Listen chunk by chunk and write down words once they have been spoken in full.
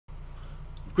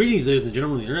Greetings, ladies and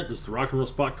gentlemen of the internet. This is the Rock and Roll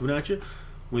Spot coming at you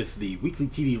with the weekly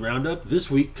TV roundup.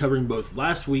 This week covering both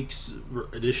last week's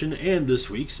edition and this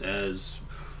week's, as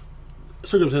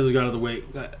circumstances got out of the way,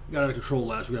 got out of control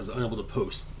last week. I was unable to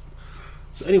post.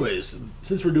 So, anyways,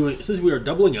 since we are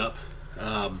doubling up,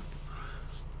 the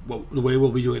way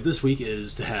we'll be doing it this week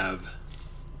is to have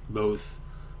both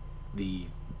the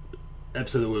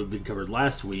episode that would have been covered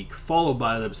last week followed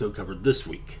by the episode covered this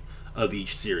week of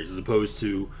each series, as opposed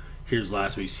to here's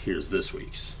last week's, here's this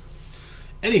week's.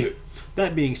 Anywho,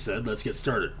 that being said, let's get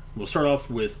started. We'll start off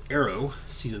with Arrow,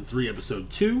 Season 3, Episode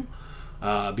 2.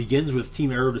 Begins with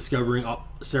Team Arrow discovering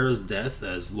Sarah's death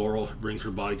as Laurel brings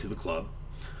her body to the club.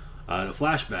 In a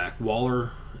flashback,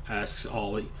 Waller asks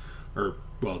Ollie,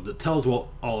 tells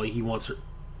Ollie she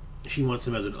wants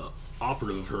him as an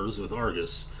operative of hers with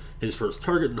Argus. His first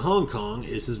target in Hong Kong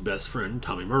is his best friend,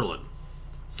 Tommy Merlin.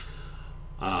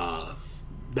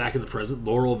 Back in the present,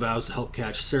 Laurel vows to help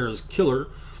catch Sarah's killer,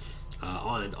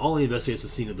 and Ollie investigates the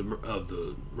scene of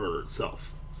the murder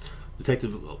itself.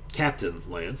 Captain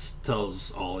Lance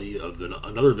tells Ollie of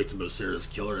another victim of Sarah's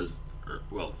killer,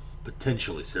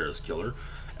 potentially Sarah's killer,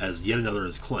 as yet another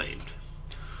is claimed.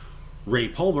 Ray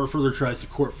Palmer further tries to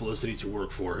court Felicity to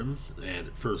work for him, and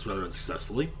at first rather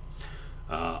unsuccessfully.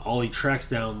 Ollie tracks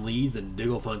down leads, and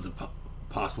Diggle finds a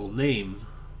possible name,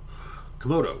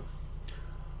 Komodo.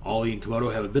 Ollie and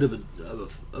Komodo have a bit of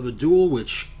a duel,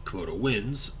 which Komodo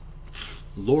wins.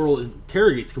 Laurel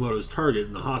interrogates Komodo's target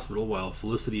in the hospital, while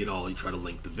Felicity and Ollie try to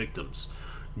link the victims.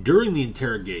 During the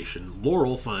interrogation,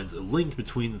 Laurel finds a link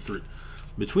between the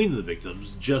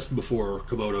victims just before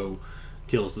Komodo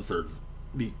kills the third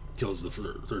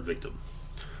victim.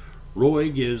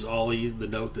 Roy gives Ollie the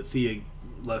note that Thea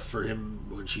left for him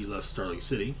when she left Starling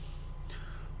City.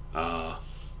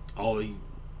 Ollie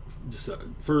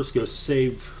first goes to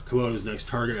save Komodo's next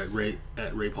target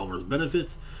at Ray Palmer's benefit.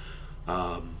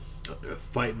 A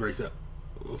fight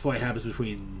happens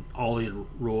between Ollie and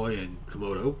Roy and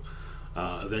Komodo.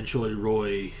 Eventually,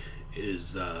 Roy it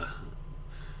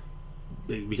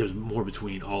becomes more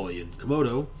between Ollie and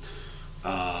Komodo.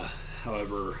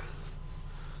 However,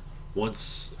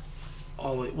 once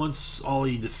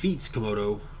Ollie defeats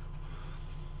Komodo,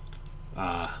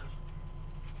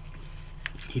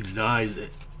 he denies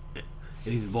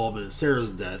any involvement in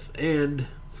Sarah's death, and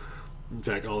in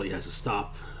fact, Ollie has to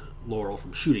stop Laurel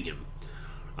from shooting him.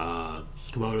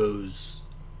 Komodo's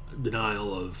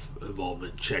denial of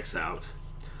involvement checks out.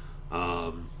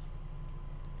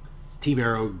 Team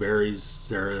Arrow buries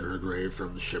Sarah in her grave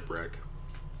from the shipwreck.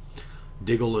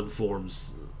 Diggle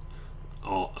informs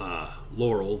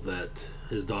Laurel that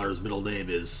his daughter's middle name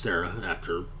is Sarah,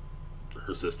 after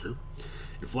her sister.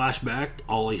 In flashback,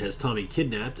 Ollie has Tommy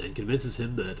kidnapped and convinces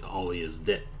him that Ollie is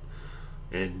dead.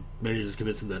 And manages to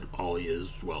convince him that Ollie is,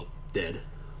 dead.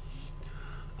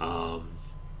 Ollie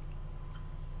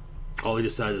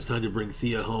decides it's time to bring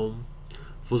Thea home.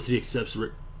 Felicity accepts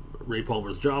Ray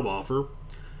Palmer's job offer.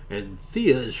 And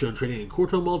Thea is shown training in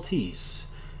Corto Maltese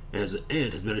and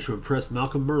has managed to impress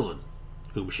Malcolm Merlin,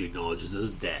 whom she acknowledges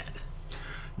as dad.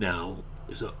 Now,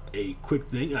 so a quick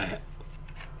thing, a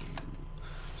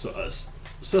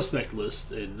suspect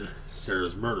list in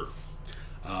Sarah's murder.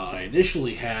 I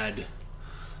initially had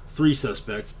 3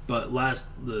 suspects, but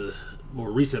the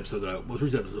most recent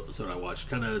episode I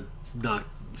watched kind of knocked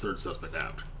the third suspect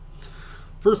out.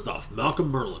 First off,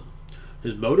 Malcolm Merlin.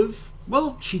 His motive?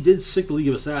 Well, she did sick the League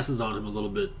of Assassins on him a little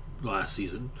bit last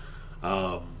season.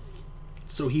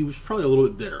 So he was probably a little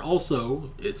bit bitter. Also,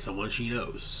 it's someone she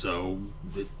knows, so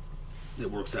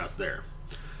it works out there.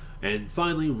 And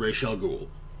finally, Ra's al Ghul.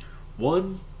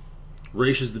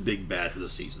 Ra's is the big bad for the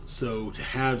season, so to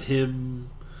have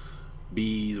him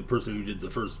be the person who did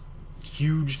the first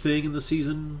huge thing in the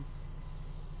season,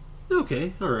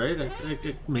 okay, alright,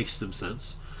 it makes some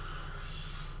sense.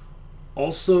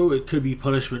 Also, it could be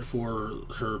punishment for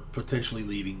her potentially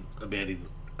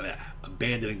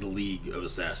abandoning the League of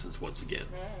Assassins once again.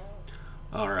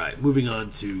 Alright, moving on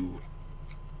to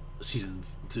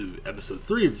episode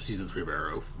 3 of Season 3 of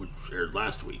Arrow, which aired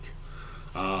last week.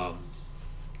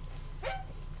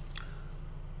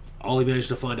 Ollie managed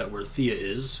to find out where Thea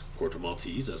is, Corto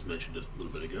Maltese, as mentioned just a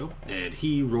little bit ago, and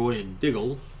he, Roy, and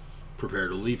Diggle prepare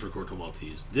to leave for Corto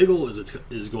Maltese. Diggle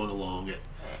is going along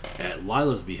at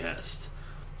Lila's behest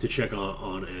to check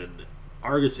on an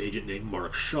Argus agent named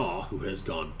Mark Shaw, who has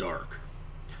gone dark.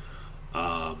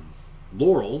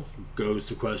 Laurel goes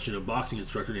to question a boxing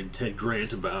instructor named Ted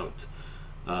Grant about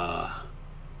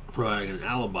providing an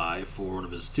alibi for one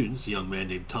of his students, a young man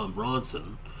named Tom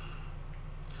Bronson.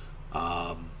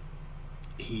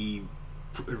 He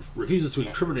refuses to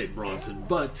incriminate Bronson,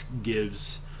 but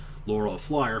gives Laurel a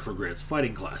flyer for Grant's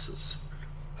fighting classes.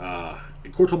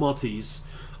 In Corto Maltese,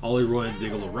 Ollie, Roy, and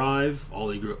Diggle arrive.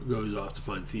 Ollie goes off to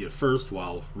find Thea first,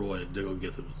 while Roy and Diggle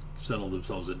settle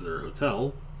themselves into their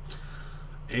hotel.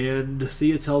 And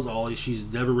Thea tells Ollie she's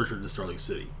never returned to Starling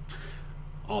City.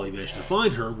 Ollie managed to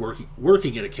find her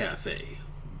working at a cafe.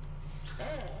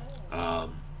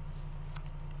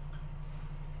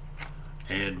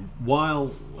 And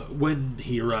when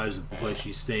he arrives at the place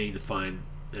she's staying to find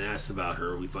and asks about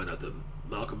her, we find out that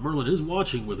Malcolm Merlin is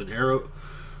watching with an arrow,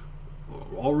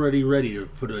 already ready to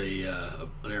put an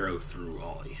arrow through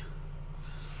Ollie.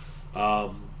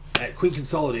 At Queen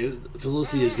Consolidated,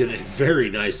 Felicity is getting a very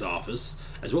nice office,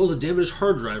 as well as a damaged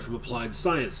hard drive from Applied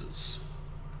Sciences.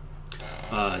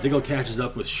 Diggle catches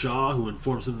up with Shaw, who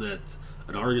informs him that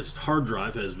an Argus hard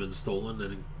drive has been stolen,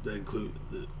 and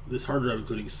this hard drive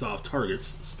including soft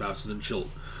targets, spouses,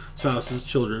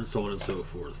 children, so on and so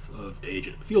forth, of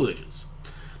field agents.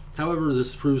 However,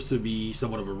 this proves to be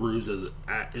somewhat of a ruse, as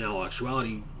in all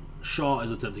actuality, Shaw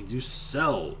is attempting to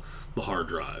sell the hard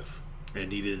drive and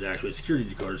needed actually a security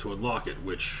decoder to unlock it,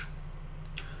 which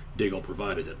Diggle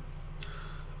provided him.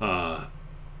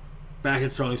 Back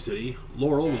in Starling City,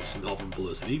 Laurel, with some help from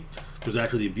Felicity, goes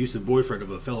after the abusive boyfriend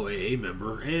of a fellow AA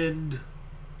member and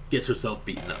gets herself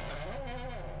beaten up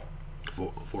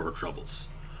for her troubles.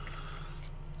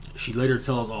 She later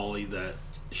tells Ollie that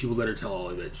she will later tell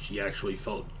Ollie that she actually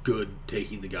felt good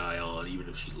taking the guy on, even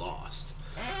if she lost.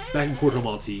 Back in Corto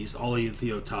Maltese, Ollie and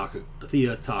Thea talk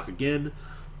again.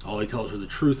 Ollie tells her the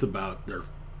truth about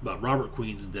Robert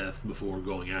Queen's death before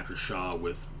going after Shaw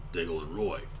with Diggle and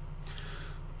Roy.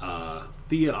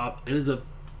 Thea ends up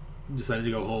deciding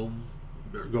to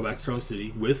go back to Strong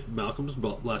City with Malcolm's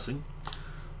blessing.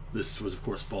 This was, of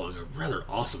course, following a rather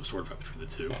awesome sword fight between the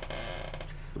two.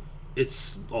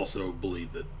 It's also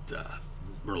believed that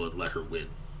Merlin let her win.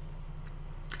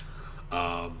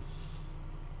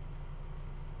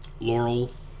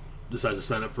 Laurel decides to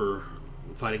sign up for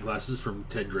fighting classes from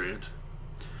Ted Grant.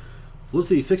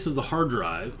 Felicity fixes the hard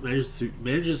drive,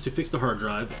 manages to fix the hard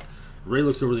drive. Ray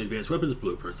looks over the advanced weapons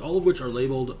blueprints, all of which are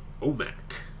labeled OMAC.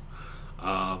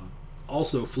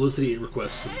 Also, Felicity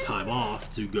requests some time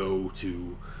off to go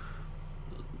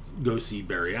see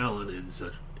Barry Allen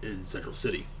in Central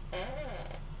City.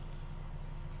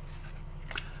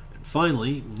 And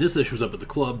finally, Nissa shows up at the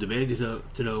club, demanding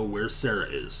to know where Sarah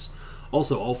is.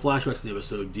 Also, all flashbacks in the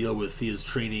episode deal with Thea's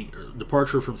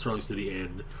departure from Starling City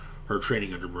and her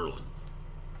training under Merlin.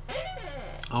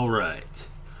 Alright.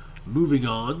 Moving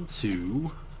on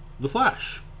to The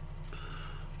Flash.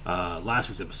 Last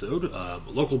week's episode, a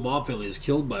local mob family is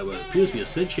killed by what appears to be a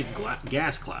sentient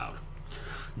gas cloud.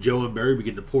 Joe and Barry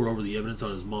begin to pore over the evidence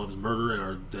on his mom's murder and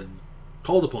are then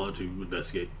called upon to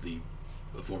investigate the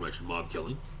aforementioned mob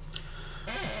killing.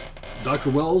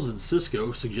 Dr. Wells and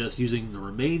Cisco suggest using the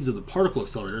remains of the particle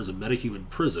accelerator as a metahuman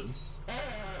prison,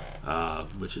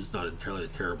 which is not entirely a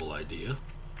terrible idea.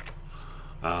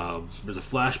 There's a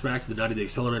flashback to the night of the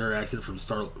accelerator accident from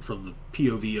the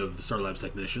POV of the Star Labs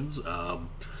technicians, and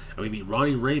we meet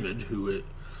Ronnie Raymond,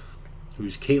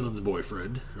 who's Caitlin's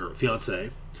boyfriend or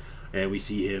fiance, and we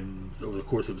see him over the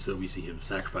course of the episode. We see him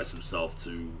sacrifice himself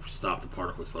to stop the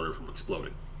particle accelerator from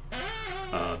exploding.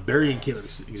 Barry and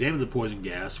Caitlin examine the poison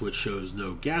gas, which shows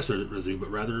no gas residue,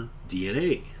 but rather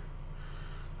DNA.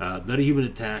 Metahuman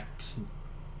attacks.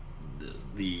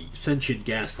 The sentient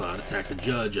gas cloud attacks a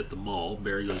judge at the mall.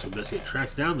 Barry goes to investigate,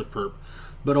 tracks down the perp,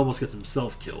 but almost gets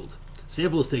himself killed.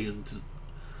 Sample is taken to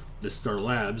the Star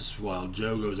Labs, while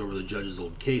Joe goes over the judge's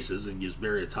old cases and gives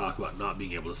Barry a talk about not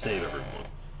being able to save everyone.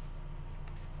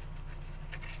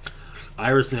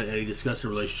 Iris and Eddie discuss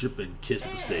their relationship and kiss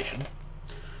at the station.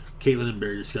 Caitlin and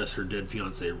Barry discuss her dead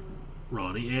fiancé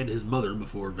Ronnie and his mother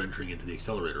before venturing into the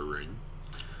accelerator ring.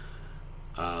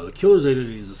 The killer's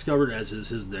identity is discovered, as is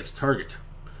his next target,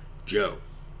 Joe.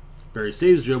 Barry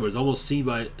saves Joe, but is almost seen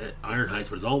at Iron Heights,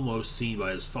 but is almost seen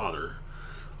by his father.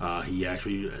 He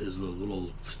actually is a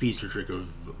little speedster trick of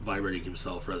vibrating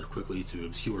himself rather quickly to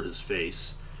obscure his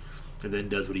face, and then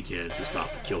does what he can to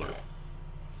stop the killer,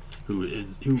 who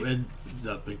ends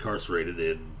up incarcerated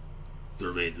in the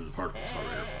remains of the particle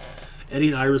accelerator. Eddie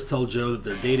and Iris tell Joe that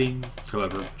they're dating.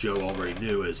 However, Joe already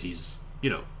knew, as he's,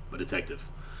 a detective.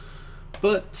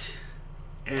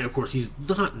 And of course, he's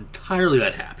not entirely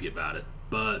that happy about it,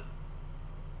 but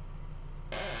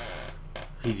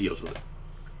he deals with it.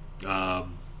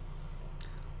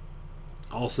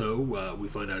 Also, we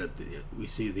find out we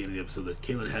see at the end of the episode that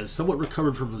Caitlin has somewhat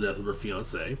recovered from the death of her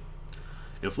fiancé.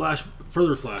 In a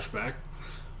further flashback,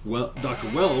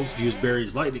 Dr. Wells views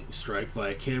Barry's lightning strike by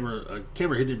a camera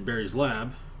hidden in Barry's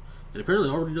lab, and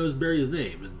apparently already knows Barry's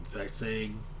name. In fact,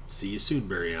 saying See you soon,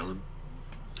 Barry Allen.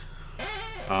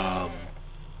 Now,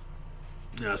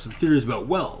 some theories about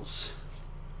Wells.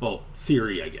 Well,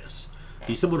 theory, I guess.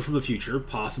 He's someone from the future,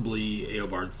 possibly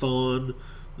Eobard Thawne,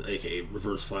 aka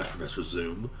Reverse Flash Professor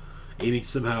Zoom, aiming to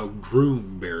somehow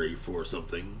groom Barry for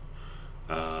something.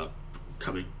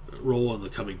 Coming role in the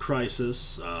coming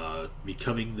crisis,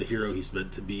 becoming the hero he's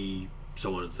meant to be,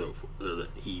 so on and so forth. That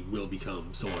he will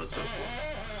become, so on and so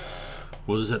forth.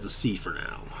 We'll just have to see for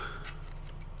now.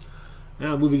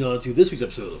 Now, moving on to this week's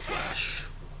episode of The Flash.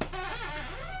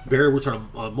 Barry works on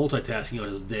multitasking on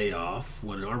his day off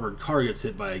when an armored car gets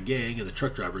hit by a gang and the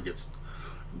truck driver gets...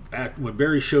 When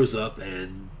Barry shows up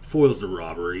and foils the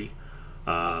robbery,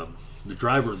 the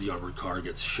driver of the armored car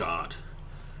gets shot.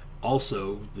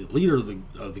 Also, the leader of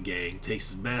the gang takes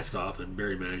his mask off and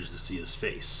Barry manages to see his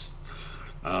face.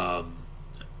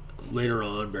 Later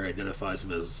on, Barry identifies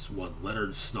him as one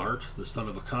Leonard Snart, the son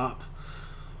of a cop,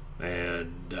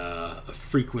 and a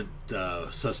frequent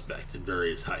suspect in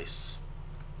various heists.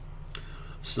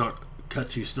 Cut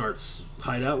to Snart's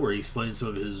hideout where he explains some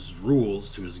of his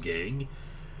rules to his gang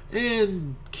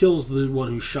and kills the one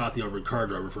who shot the armored car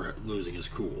driver for losing his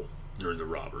cool during the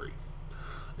robbery.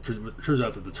 It turns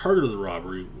out that the target of the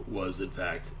robbery was, in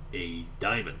fact, a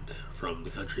diamond from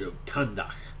the country of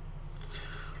Kandak,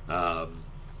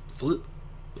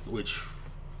 which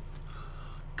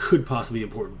could possibly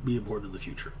be important in the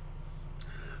future.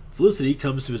 Felicity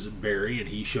comes to visit Barry, and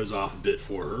he shows off a bit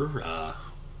for her,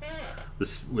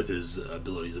 with his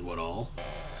abilities and what all.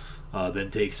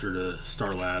 Then takes her to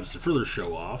Star Labs to further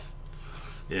show off,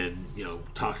 and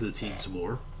talk to the team some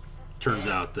more. Turns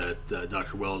out that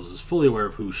Dr. Wells is fully aware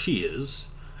of who she is,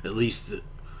 at least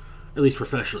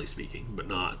professionally speaking, but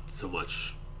not so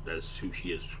much as who she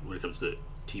is when it comes to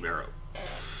Team Arrow.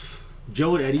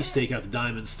 Joe and Eddie stake out the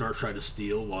diamonds Snart tried to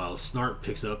steal, while Snart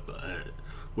picks up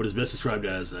what is best described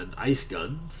as an ice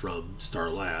gun from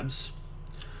Star Labs.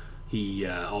 He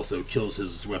also kills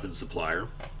his weapons supplier.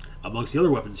 Amongst the other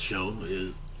weapons shown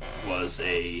was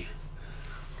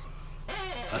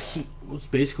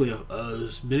basically a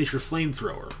miniature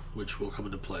flamethrower, which will come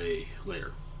into play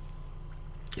later.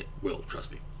 It will,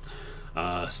 trust me.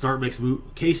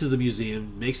 Snart cases the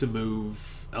museum, makes a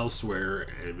move elsewhere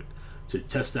and to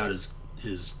test out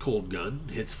his cold gun,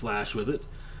 hits Flash with it,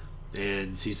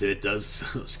 and sees that it does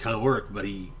kind of work, but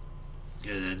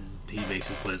then he makes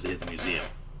his plans to hit the museum.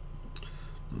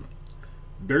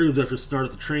 Barry goes after Snart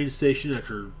at the train station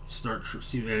after Snart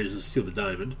manages to steal the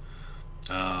diamond.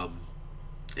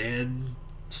 And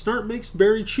Snart makes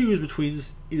Barry choose between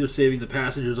either saving the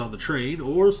passengers on the train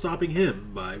or stopping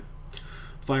him by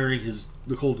firing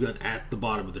the cold gun at the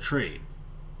bottom of the train.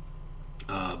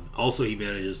 Also, he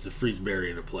manages to freeze Barry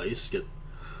in a place.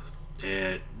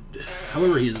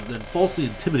 However, he is then falsely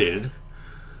intimidated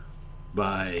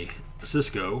by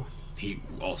Cisco. He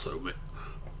also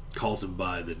calls him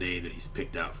by the name that he's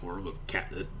picked out for him,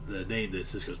 the name that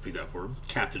Cisco's picked out for him,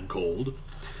 Captain Cold,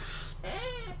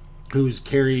 who's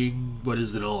carrying what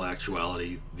is in all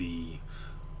actuality the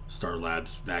Star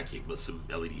Labs vacuum with some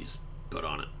LEDs put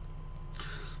on it.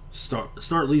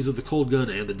 Snart leaves with the cold gun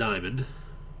and the diamond,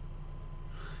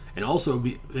 and also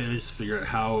managed to figure out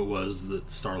how it was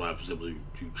that Star Labs was able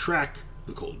to track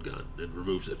the cold gun and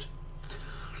removes it.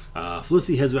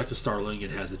 Felicity heads back to Starling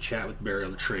and has a chat with Barry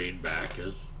on the train back,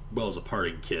 as well as a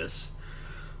parting kiss.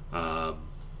 And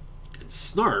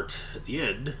Snart, at the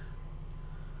end,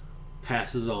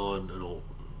 passes on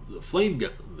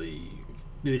the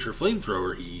miniature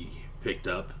flamethrower he picked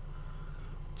up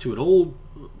to an old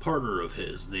partner of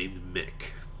his named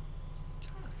Mick.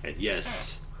 And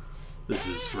yes, this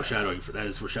is foreshadowing for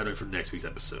next week's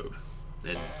episode.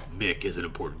 And Mick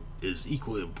is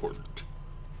equally important.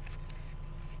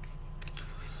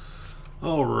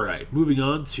 All right, moving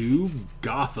on to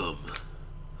Gotham.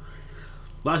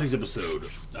 Last week's episode,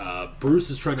 Bruce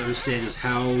is trying to understand just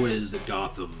how it is that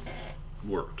Gotham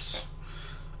works.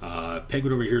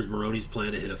 Penguin overhears Maroni's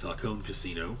plan to hit a Falcone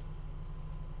casino.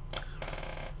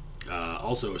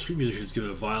 Also, a street musician is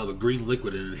given a vial of a green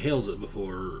liquid and inhales it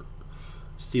before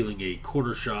stealing a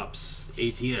corner shop's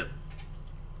ATM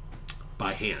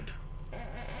by hand.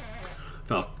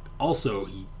 Also,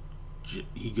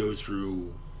 he goes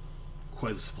through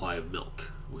quite a supply of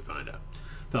milk, we find out.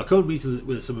 Falcone meets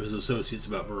with some of his associates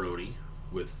about Maroni,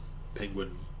 with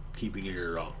Penguin keeping an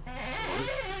ear on it.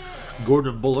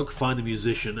 Gordon and Bullock find the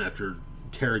musician after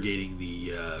interrogating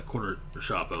the corner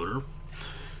shop owner,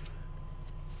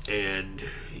 and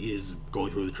he is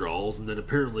going through withdrawals, and then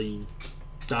apparently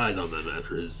dies on them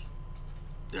after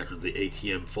the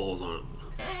ATM falls on him.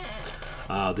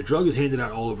 The drug is handed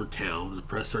out all over town, and the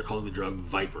press start calling the drug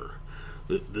Viper.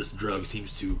 This drug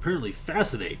seems to apparently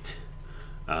fascinate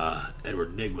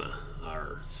Edward Nygma,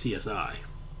 our CSI.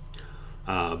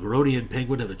 Maroni and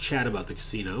Penguin have a chat about the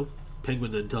casino.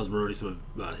 Penguin then tells Maroni something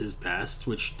about his past,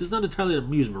 which does not entirely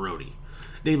amuse Maroni,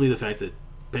 namely the fact that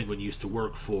Penguin used to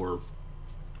work for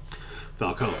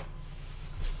Falcone.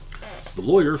 The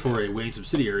lawyer for a Wayne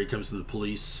subsidiary comes to the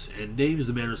police and names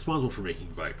the man responsible for making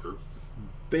Viper,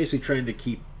 basically trying to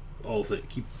keep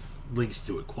links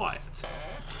to it quiet.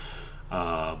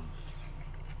 One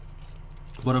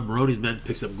of Maroni's men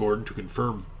picks up Gordon to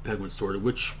confirm Penguin's story,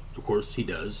 which, of course, he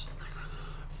does.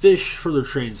 Fish further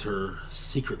trains her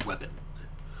secret weapon.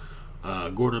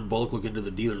 Gordon and Bullock look into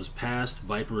the dealer's past.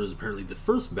 Viper is apparently the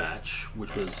first batch,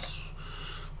 which was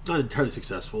not entirely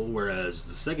successful, whereas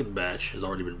the second batch has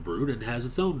already been brewed and has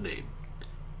its own name,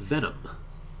 Venom.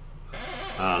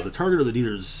 The target of the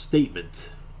dealer's statement,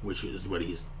 which is what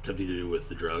he's attempting to do with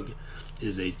the drug,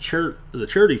 is the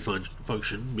charity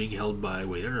function being held by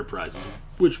Wayne Enterprises,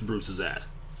 which Bruce is at.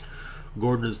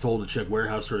 Gordon is told to check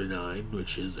Warehouse 39,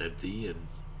 which is empty, and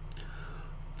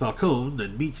Falcone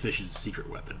then meets Fish's secret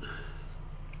weapon.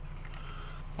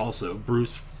 Also,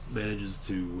 Bruce manages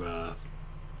to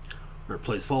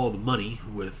plays Follow the Money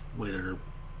with Wayne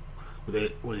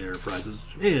Enterprises,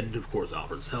 and of course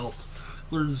Alfred's help.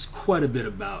 Learns quite a bit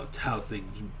about how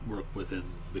things work within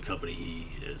the company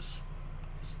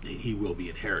he will be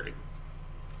inheriting.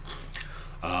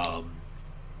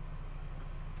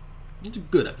 It's a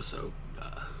good episode.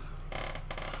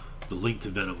 The link to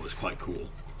Venom was quite cool.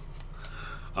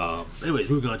 Anyways,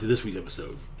 moving on to this week's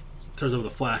episode. Starts off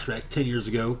with a flashback 10 years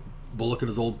ago. Bullock and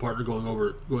his old partner going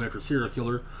after a serial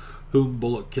killer, whom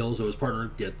Bullock kills, so his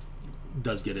partner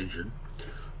does get injured.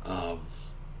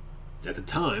 At the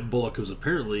time, Bullock was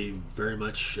apparently very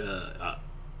much the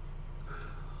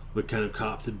kind of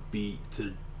cop to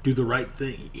do the right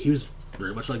thing. He was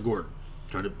very much like Gordon,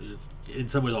 trying to, in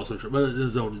some ways, also, but in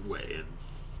his own way, and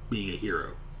being a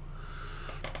hero.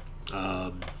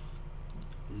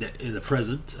 In the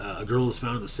present, a girl is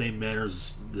found in the same manner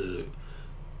as the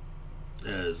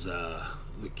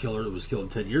killer that was killed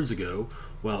 10 years ago,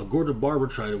 while Gordon and Barbara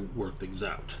try to work things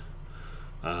out.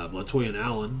 Montoya and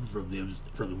Allen from the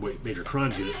Major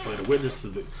Crimes Unit find a witness to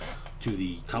the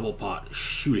Cobblepot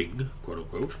shooting, quote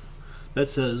unquote, that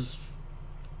says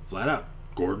flat out,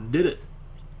 Gordon did it.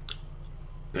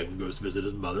 Penguin goes to visit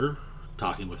his mother,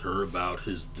 talking with her about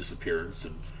his disappearance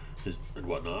and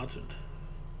whatnot. And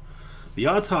the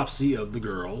autopsy of the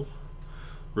girl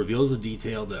reveals a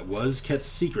detail that was kept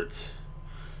secret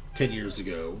 10 years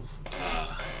ago.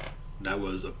 That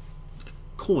was a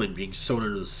coin being sewn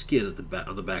under the skin on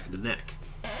the back of the neck.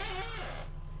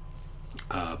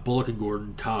 Bullock and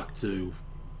Gordon talked to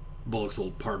Bullock's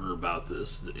old partner about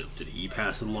this. Did he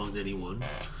pass it along to anyone?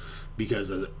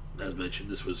 Because, as mentioned,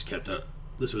 this was kept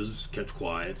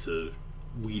quiet to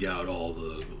weed out all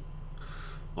the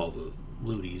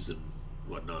loonies and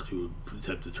whatnot who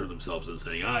attempt to turn themselves in,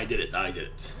 saying, "I did it, I did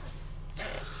it."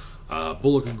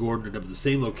 Bullock and Gordon end up at the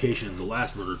same location as the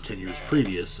last murder 10 years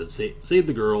previous and save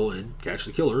the girl and catch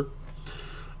the killer.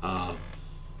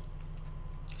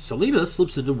 Selena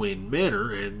slips into Wayne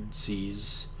Manor and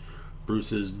sees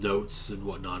Bruce's notes and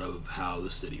whatnot of how the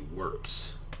city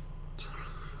works.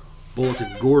 Bullock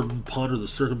and Gordon ponder the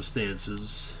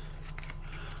circumstances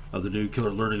of the new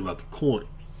killer learning about the coin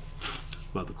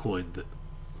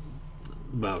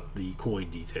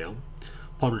detail.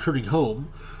 Upon returning home,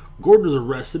 Gordon is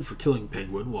arrested for killing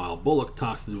Penguin, while Bullock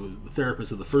talks to the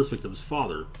therapist of the first victim's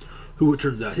father, who it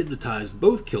turns out hypnotized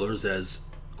both killers as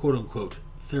quote-unquote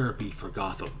therapy for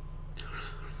Gotham.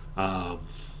 Upon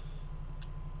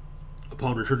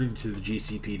returning to the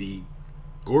GCPD,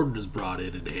 Gordon is brought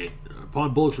in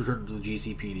upon Bullock's return to the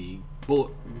GCPD,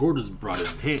 Gordon is brought in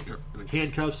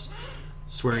handcuffs,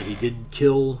 swearing he didn't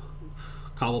kill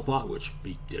Cobblepot, which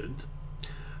he didn't.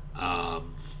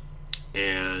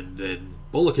 And then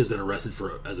Bullock is then arrested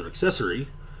as an accessory.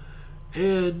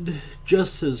 And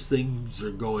just as things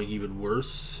are going even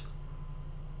worse,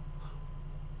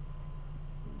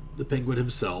 the Penguin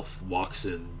himself walks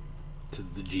in to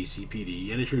the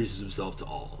GCPD and introduces himself to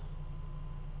all,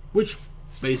 which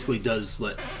basically does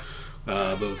let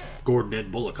both Gordon and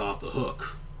Bullock off the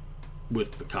hook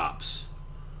with the cops.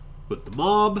 With the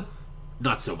mob,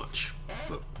 not so much,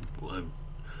 but I'm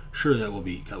sure that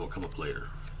will come up later.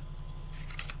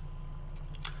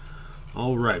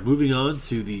 Alright, moving on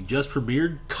to the just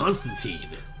premiered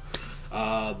Constantine.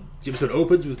 The episode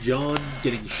opens with John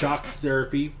getting shock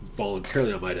therapy,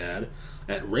 voluntarily I might add,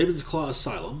 at Ravensclaw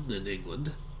Asylum in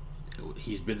England.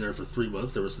 He's been there for 3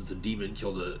 months, ever since a demon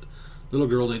killed a little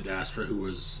girl named Astra, who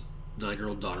was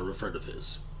 9-year-old daughter of a friend of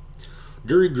his.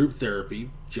 During group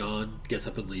therapy, John gets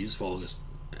up and leaves,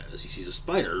 as he sees a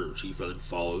spider. She then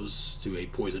follows to a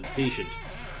poisoned patient,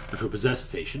 or to a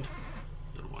possessed patient.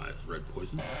 I don't know why I read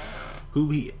poison.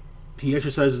 Whom he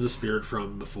exorcises the spirit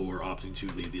from before opting to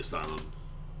leave the asylum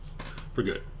for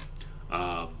good.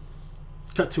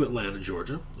 Cut to Atlanta,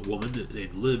 Georgia. A woman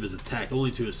named Liv is attacked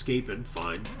only to escape and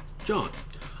find John.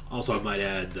 Also, I might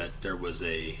add that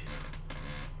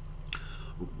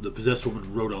the possessed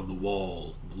woman wrote on the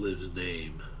wall Liv's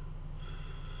name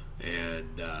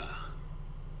and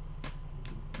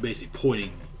basically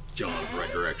pointing John in the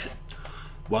right direction.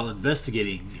 While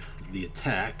investigating the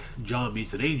attack, John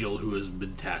meets an angel who has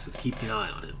been tasked with keeping an eye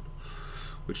on him,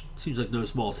 which seems like no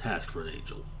small task for an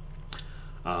angel.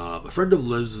 A friend of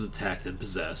Liv's is attacked and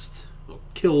possessed.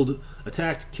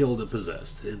 Attacked, killed, and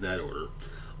possessed, in that order.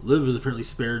 Liv is apparently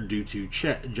spared due to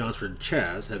John's friend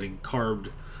Chaz having carved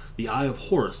the Eye of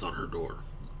Horus on her door.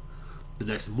 The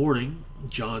next morning,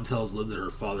 John tells Liv that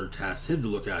her father tasked him to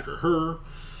look after her,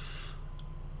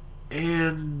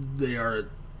 and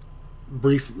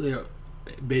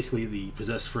basically the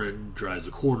possessed friend drives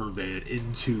a coroner van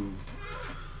into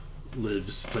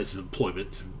Liv's place of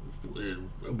employment and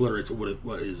obliterates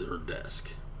what is her desk.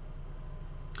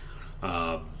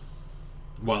 While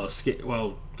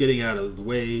getting out of the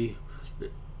way,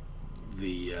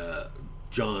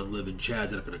 John, Liv, and Chaz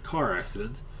end up in a car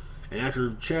accident, and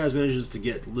after Chaz manages to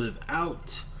get Liv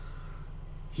out,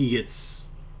 he gets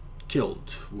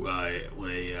killed when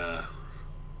a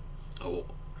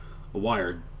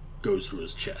wire goes through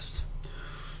his chest.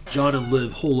 John and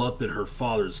Liv hole up in her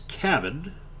father's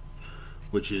cabin,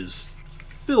 which is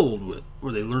filled with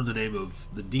where they learn the name of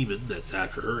the demon that's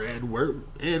after her and where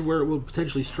it will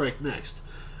potentially strike next.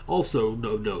 Also,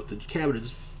 note the cabin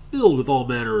is filled with all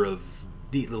manner of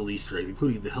neat little Easter eggs,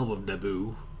 including the helm of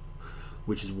Naboo,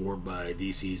 which is worn by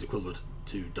DC's equivalent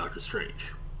to Doctor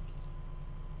Strange.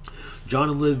 John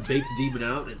and Liv bait the demon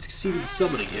out and succeed in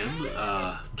summoning him.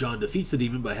 John defeats the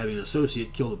demon by having an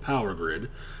associate kill the power grid,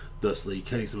 thusly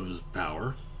cutting some of his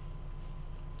power.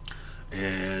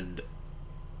 And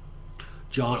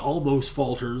John almost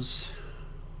falters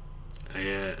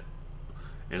and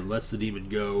lets the demon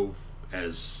go,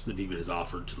 as the demon has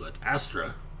offered to let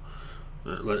Astra's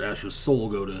soul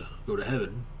go to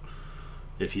heaven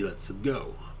if he lets him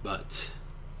go. But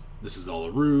this is all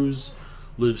a ruse.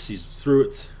 Liv sees through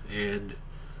it, and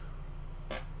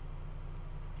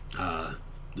the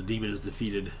demon is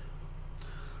defeated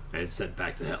and sent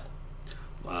back to hell.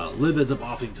 Liv ends up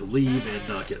opting to leave and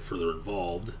not get further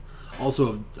involved.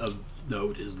 Also of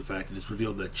note is the fact that it's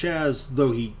revealed that Chaz,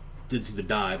 though he did seem to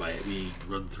die by being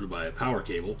run through by a power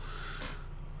cable,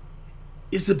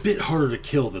 is a bit harder to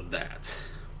kill than that.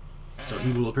 So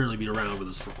he will apparently be around with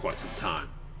us for quite some time.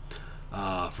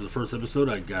 For the first episode,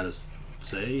 I gotta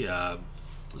say, a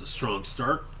strong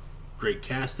start, great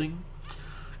casting,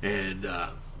 and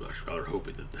I'm rather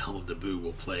hoping that the Helm of Naboo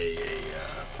will play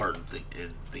a part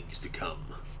in things to come.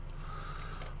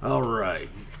 Alright,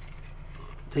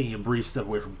 taking a brief step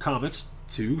away from comics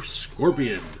to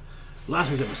Scorpion.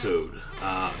 Last week's episode,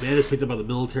 man is picked up by the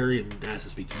military and asked to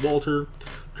speak to Walter.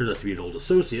 Turns out to be an old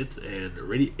associate and a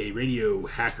radio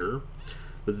hacker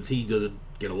that the team doesn't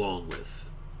get along with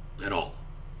at all.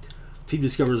 The team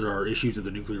discovers there are issues with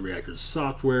the nuclear reactor's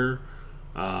software.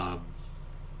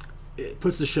 It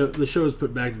puts the show is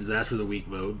put back in disaster of the week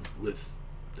mode with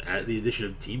the addition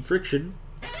of Team Friction,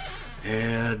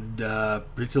 and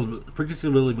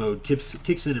predictability mode kicks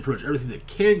in, and pretty much everything that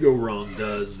can go wrong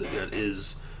does. That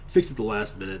is fixed at the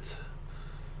last minute,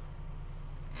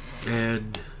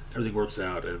 and everything works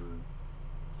out, and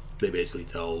they basically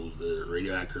tell the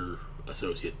radioactive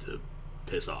associate to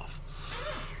piss off.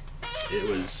 It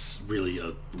was really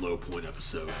a low point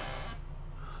episode.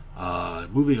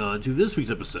 Moving on to this week's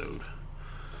episode.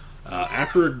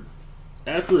 After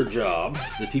a job,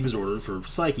 the team is ordered for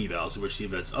psych evals in which the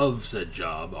events of said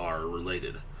job are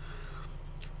related.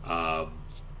 The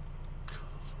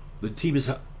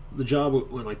job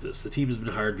went like this. The team has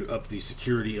been hired to up the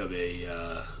security of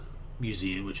a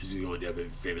museum, which is going to have a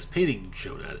famous painting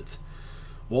shown at it.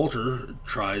 Walter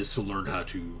tries to learn how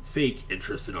to fake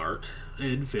interest in art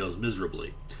and fails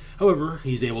miserably. However,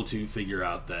 he's able to figure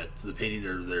out that the painting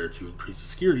they're there to increase the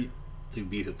security, to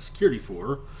beef up the security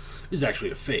for, is actually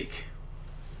a fake.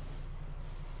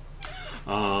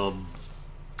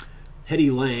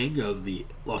 Hetty Lang of the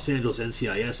Los Angeles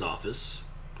NCIS office,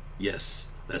 yes,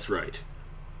 that's right,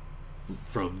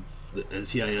 from the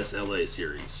NCIS LA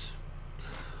series,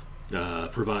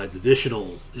 provides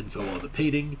additional info on the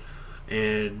painting,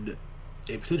 and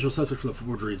a potential suspect for the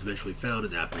forgery is eventually found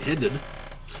and apprehended.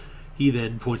 He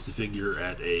then points the finger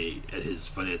at his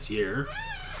financier,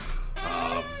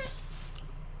 um,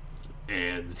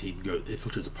 and the team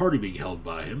infiltrates a party being held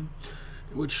by him,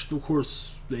 which of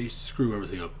course they screw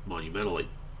everything up monumentally.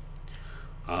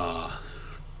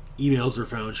 Emails are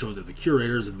found showing that the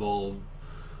curator is involved,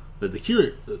 that the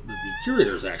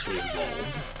curator is actually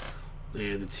involved,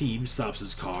 and the team stops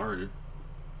his car and it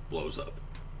blows up.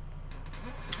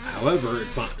 However,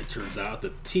 it turns out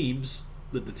that the team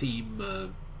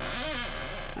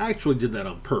actually did that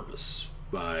on purpose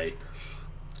by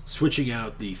switching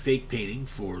out the fake painting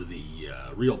for the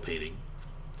real painting,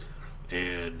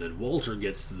 and then Walter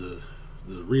gets the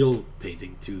real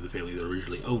painting to the family that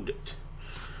originally owned it.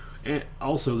 And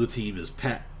also, the team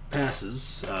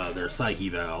passes their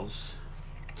psyche evals,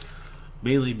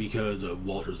 mainly because of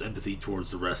Walter's empathy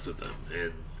towards the rest of them,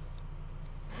 and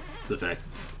the fact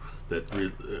that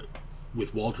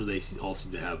with Walter they all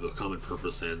seem to have a common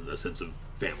purpose and a sense of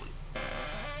family.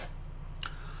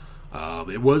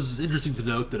 It was interesting to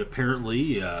note that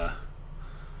apparently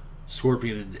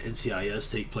Scorpion and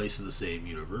NCIS take place in the same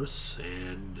universe,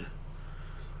 and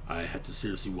I had to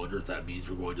seriously wonder if that means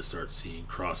we're going to start seeing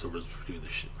crossovers between the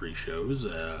three shows.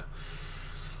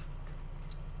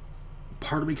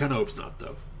 Part of me kind of hopes not,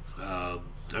 though. I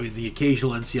mean, the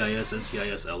occasional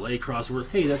NCIS LA crossover,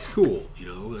 hey, that's cool, you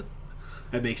know,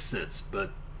 that makes sense,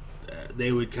 but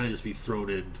they would kind of just be thrown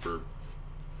in for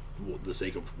the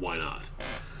sake of why not.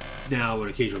 Now, an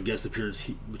occasional guest appearance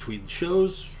between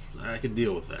shows, I can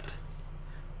deal with that.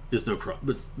 There's no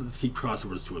but let's keep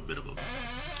crossovers to a minimum.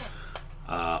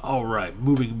 All right,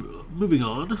 moving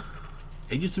on.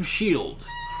 Agents of S.H.I.E.L.D.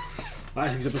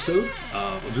 Last week's episode,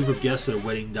 a group of guests at a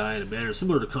wedding die in a manner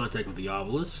similar to Contact with the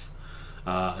Obelisk.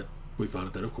 We found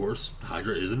out that, of course,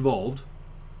 Hydra is involved.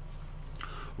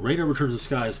 Raina returns to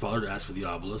Sky's father to ask for the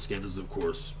obelisk, and is, of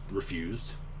course,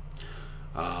 refused.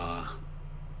 Raina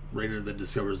then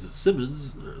discovers that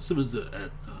Simmons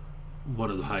at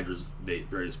one of the Hydra's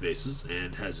various bases,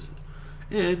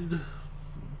 and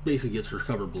basically gets her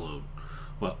cover blown.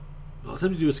 Well, while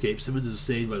attempting to escape, Simmons is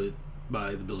saved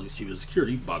by the building's chief of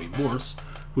security, Bobby Morse,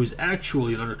 who is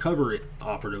actually an undercover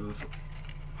operative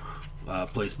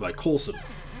placed by Coulson.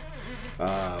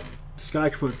 Sky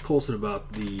confronts Coulson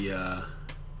about the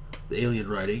alien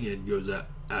writing and goes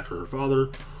after her father,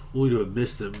 only to have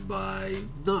missed him by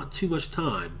not too much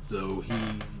time, though he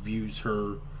views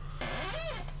her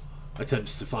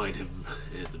attempts to find him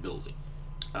in the building.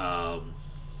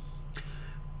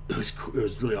 It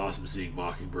was really awesome seeing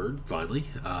Mockingbird, finally.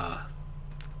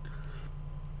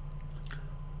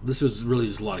 This was really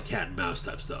just a lot of cat and mouse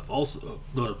type stuff. Also,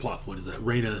 another plot point is that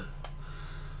Raina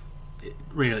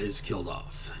is killed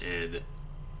off, and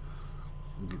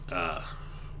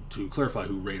to clarify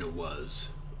who Raina was,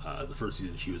 the first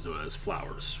season she was known as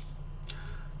Flowers.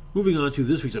 Moving on to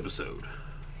this week's episode.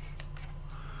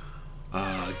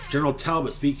 General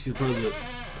Talbot speaks in front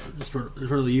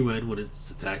of the UN when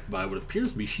it's attacked by what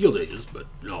appears to be S.H.I.E.L.D. agents, but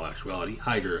in all actuality,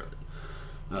 Hydra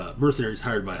mercenaries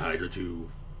hired by Hydra to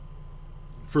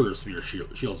further smear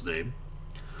S.H.I.E.L.D.'s name.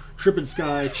 Trip and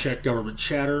Sky check government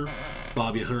chatter.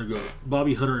 Bobby Hunter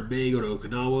and May go to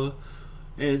Okinawa,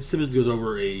 and Simmons goes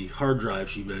over a hard drive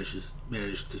she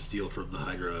managed to steal from the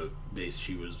Hydra base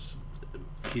he was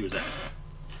at.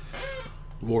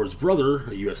 Ward's brother,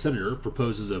 a U.S. senator,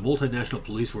 proposes a multinational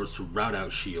police force to rout out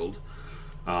S.H.I.E.L.D.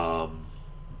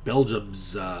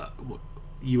 Belgium's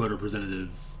UN representative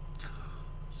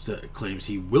claims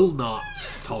he will not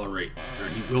tolerate, or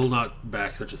he will not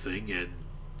back such a thing, and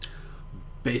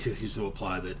basically seems to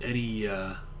imply that any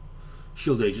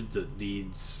S.H.I.E.L.D. agent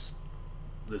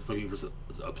that's looking for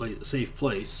a safe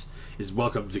place is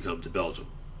welcome to come to Belgium.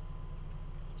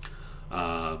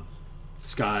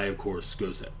 Sky, of course,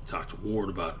 goes to talk to Ward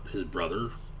about his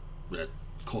brother at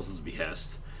Coulson's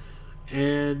behest,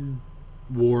 and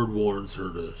Ward warns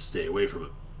her to stay away from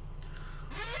him.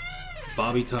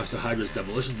 Bobby talks to Hydra's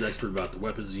demolitions expert about the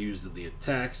weapons used in the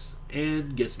attacks,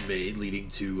 and gets made, leading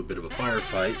to a bit of a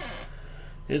firefight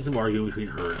and some arguing between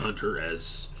her and Hunter,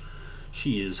 as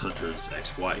she is Hunter's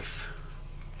ex-wife.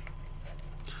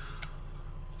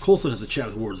 Coulson has a chat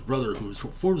with Ward's brother, who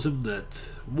informs him that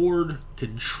Ward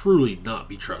can truly not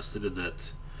be trusted, and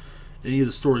that any of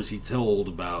the stories he told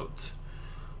about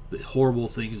the horrible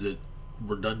things that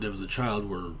were done to him as a child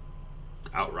were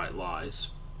outright lies.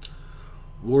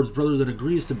 Ward's brother then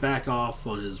agrees to back off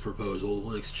on his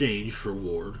proposal in exchange for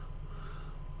Ward.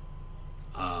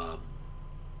 An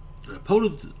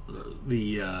opponent,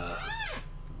 the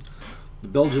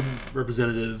Belgian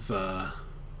representative,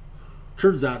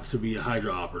 turns out to be a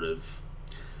Hydra operative.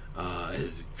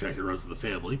 In fact, it runs in the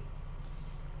family.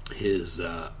 His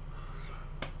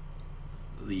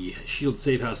The S.H.I.E.L.D.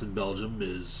 safe house in Belgium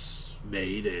is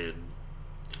made, and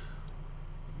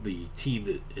the team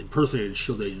that impersonated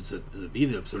S.H.I.E.L.D. agents at the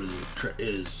beginning of the episode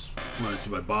is run into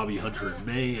by Bobby, Hunter, and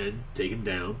May, and taken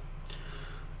down.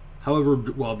 However,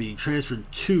 while being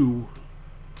transferred to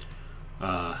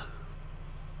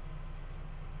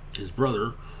his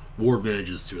brother, Ward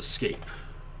manages to escape.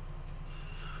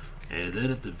 And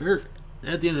then at the end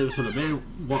of the episode, a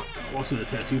man walks into a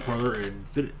tattoo parlor and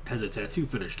has a tattoo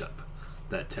finished up.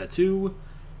 That tattoo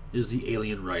is the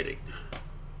alien writing.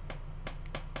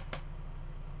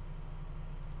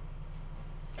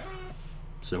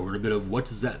 So we're in a bit of what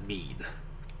does that mean?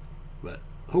 But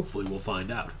hopefully we'll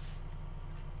find out.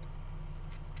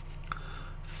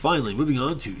 Finally, moving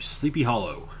on to Sleepy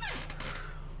Hollow.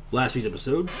 Last week's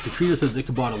episode, Katrina sends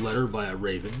Ichabod a letter via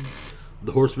Raven.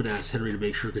 The Horseman asks Henry to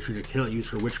make sure Katrina cannot use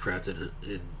her witchcraft in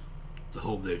the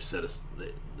home they're set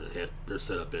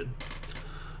up in.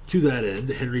 To that end,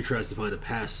 Henry tries to find a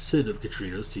past sin of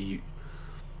Katrina's to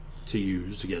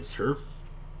use against her.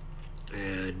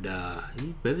 And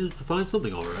he manages to find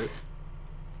something alright.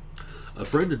 A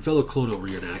friend and fellow clone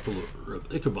reenactor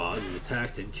of Ichabod is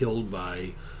attacked and killed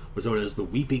by what's known as the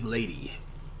Weeping Lady.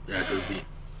 After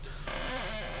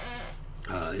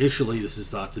initially, this is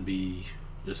thought to be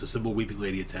just a simple Weeping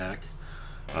Lady attack,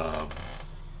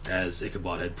 as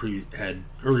Ichabod had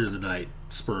earlier in the night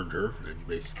spurned her and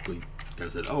basically kind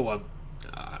of said, "Oh,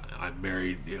 I'm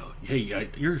married. You know, hey,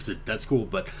 you're that's cool,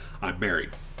 but I'm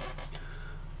married."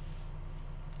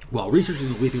 While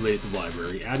researching the Weeping Lady at the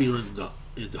library, Abby runs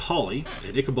into Holly,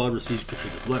 and Ichabod receives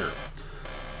Katrina's letter.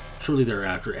 Shortly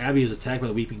thereafter, Abby is attacked by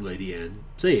the Weeping Lady and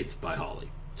saved by Holly.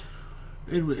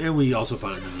 And we also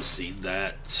find in this scene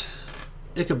that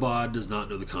Ichabod does not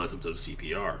know the concept of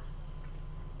CPR.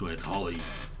 When Holly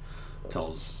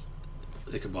tells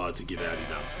Ichabod to give Abby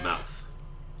mouth to mouth.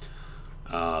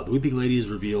 The Weeping Lady is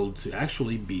revealed to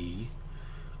actually be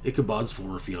Ichabod's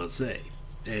former fiancée.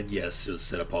 And yes, it was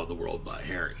set upon the world by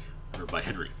Henry. I don't know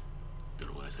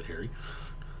why I said Harry.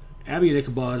 Abby and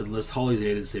Ichabod enlist Holly's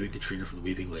aid in saving Katrina from the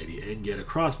Weeping Lady and get a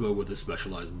crossbow with a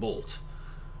specialized bolt.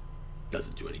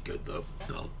 Doesn't do any good, though.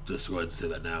 I'll just go ahead and say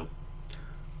that now.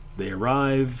 They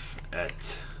arrive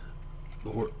at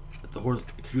Katrina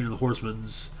and the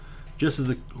Horseman's just as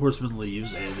the Horseman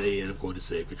leaves, and they end up going to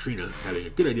save Katrina, having a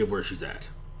good idea of where she's at.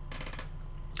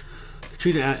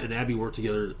 Katrina and Abby work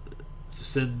together to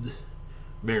send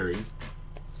Mary,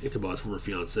 Ichabod's former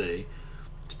fiancée,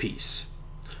 to peace.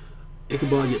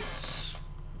 Ichabod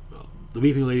the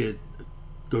Weeping Lady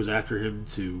goes after him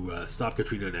to stop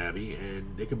Katrina and Abby,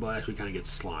 and Ichabod actually kind of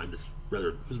gets slimed. It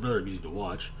was rather amusing to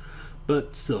watch,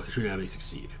 but still, Katrina and Abby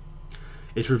succeed.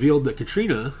 It's revealed that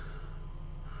Katrina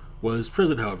was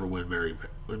present, however, when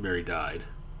Mary died,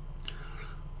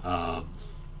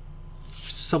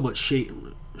 somewhat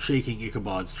shaking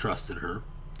Ichabod's trust in her.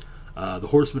 The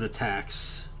Horseman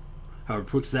attacks, however,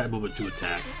 puts that moment to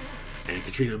attack, and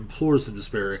Katrina implores him to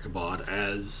spare Ichabod,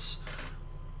 as,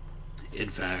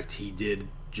 in fact, he did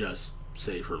just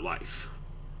save her life.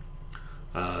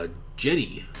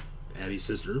 Jenny, Abby's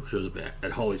sister, shows up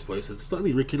at Holly's place and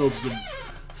slightly rekindles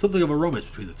something of a romance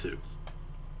between the two.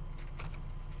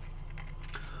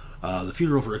 The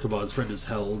funeral for Ichabod's friend is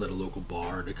held at a local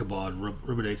bar, and Ichabod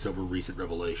ruminates over recent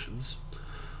revelations.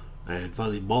 And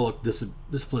finally, Moloch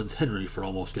disciplines Henry for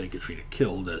almost getting Katrina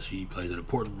killed, as she plays an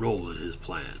important role in his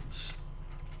plans.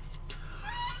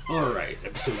 Alright,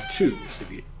 episode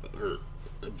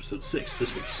 6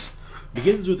 this week's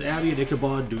begins with Abby and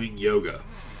Ichabod doing yoga,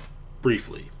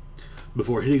 briefly,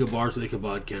 before hitting a bar so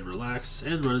Ichabod can relax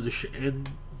and run into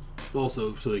and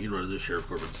also so they can run into Sheriff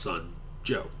Corbin's son,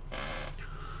 Joe.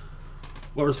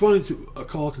 While responding to a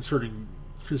call concerning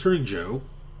Joe,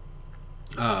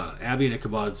 Abby and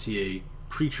Ichabod see a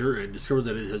creature and discover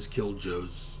that it has killed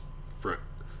Joe's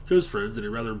friends in a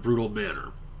rather brutal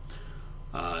manner.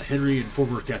 Henry and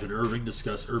former Captain Irving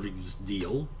discuss Irving's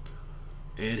deal,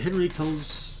 and Henry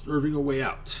tells Irving a way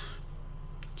out.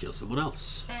 Kill someone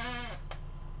else.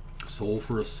 Soul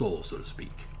for a soul, so to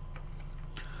speak.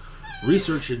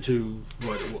 Research into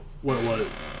what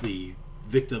the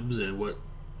victims and what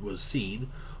was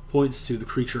seen points to the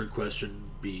creature in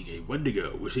question being a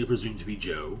Wendigo, which they presume to be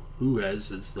Joe, who has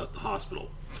since left the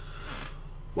hospital.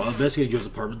 While investigating Joe's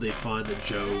apartment, they find that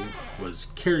Joe was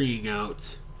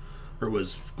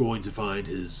was going to find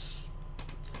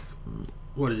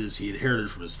what it is he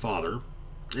inherited from his father,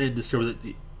 and discover that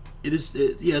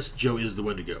yes, Joe is the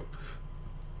Wendigo.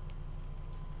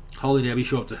 Holly and Abby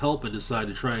show up to help and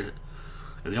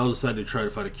they all decide to try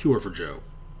to find a cure for Joe.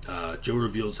 Joe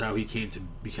reveals how he came to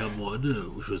become one,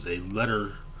 which was a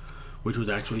letter which was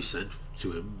actually sent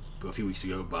to him a few weeks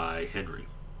ago by Henry.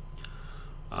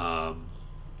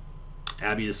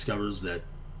 Abby discovers that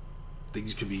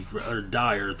things could be rather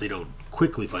dire if they don't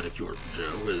quickly find a cure for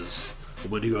Joe, as the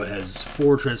Wendigo has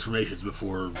 4 transformations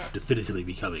before definitively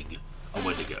becoming a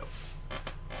Wendigo.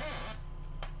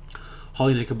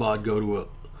 Holly and Ichabod go to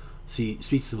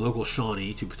speaks to the local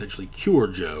Shawnee to potentially cure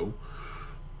Joe.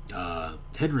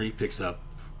 Henry picks up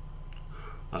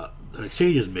an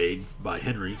exchange is made by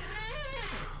Henry,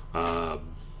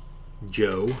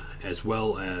 Joe, as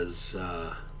well as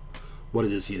what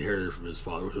it is he inherited from his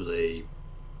father, which was a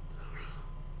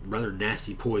rather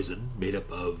nasty poison made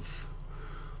up of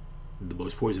the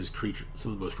most poisonous creature,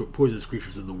 some of the most poisonous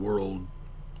creatures in the world,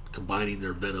 combining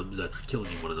their venoms after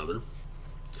killing one another.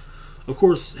 Of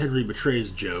course, Henry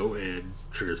betrays Joe and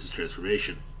triggers his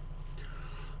transformation.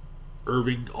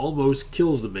 Irving almost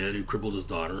kills the man who crippled his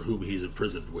daughter, whom he's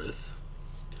imprisoned with,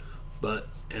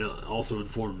 and also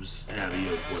informs Abby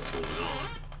of what's going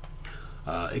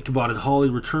on. Ichabod and Holly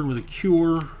return with a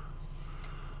cure,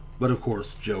 but of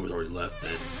course Joe has already left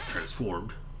and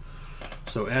transformed.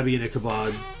 So Abby and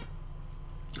Ichabod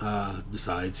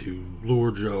decide to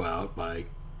lure Joe out by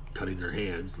cutting their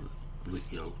hands,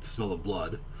 to smell the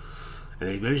blood, and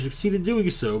they manage to succeed in doing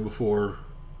so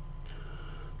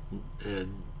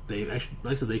and they actually,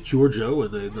 like I said, they cure Joe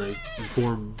and they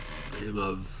inform him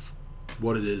of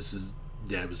what it is his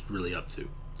dad was really up to.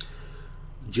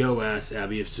 Joe asks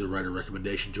Abby if to write a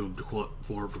recommendation to him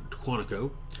for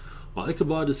Quantico, while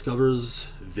Ichabod discovers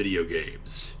video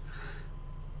games.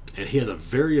 And he has a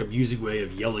very amusing way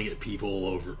of yelling at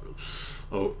people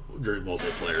during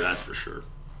multiplayer, that's for sure.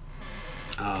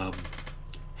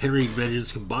 Henry manages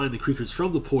to combine the creatures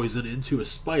from the poison into a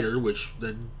spider, which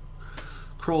then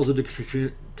crawls into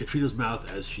Katrina's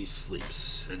mouth as she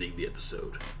sleeps, ending the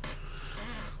episode.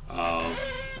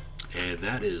 And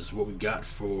that is what we've got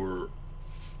for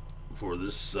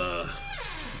this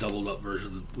doubled up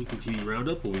version of the Weekly TV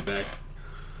Roundup. We'll be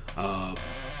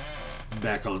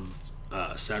back on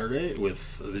Saturday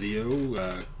with a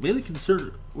video mainly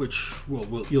concerned, which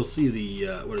you'll see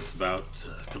the what it's about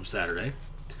come Saturday.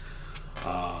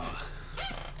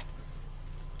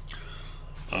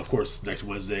 Of course, next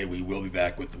Wednesday we will be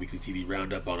back with the Weekly TV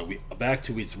Roundup on back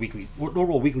to its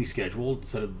normal weekly schedule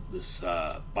instead of this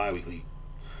bi-weekly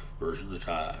version, which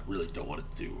I really don't want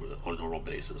to do on a normal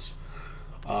basis.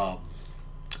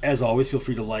 As always, feel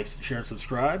free to like, share, and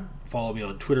subscribe. Follow me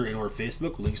on Twitter and or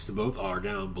Facebook. Links to both are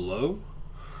down below.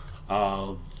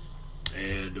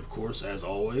 And of course, as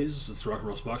always, it's Rock and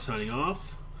Roll Spock signing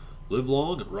off. Live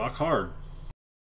long and rock hard.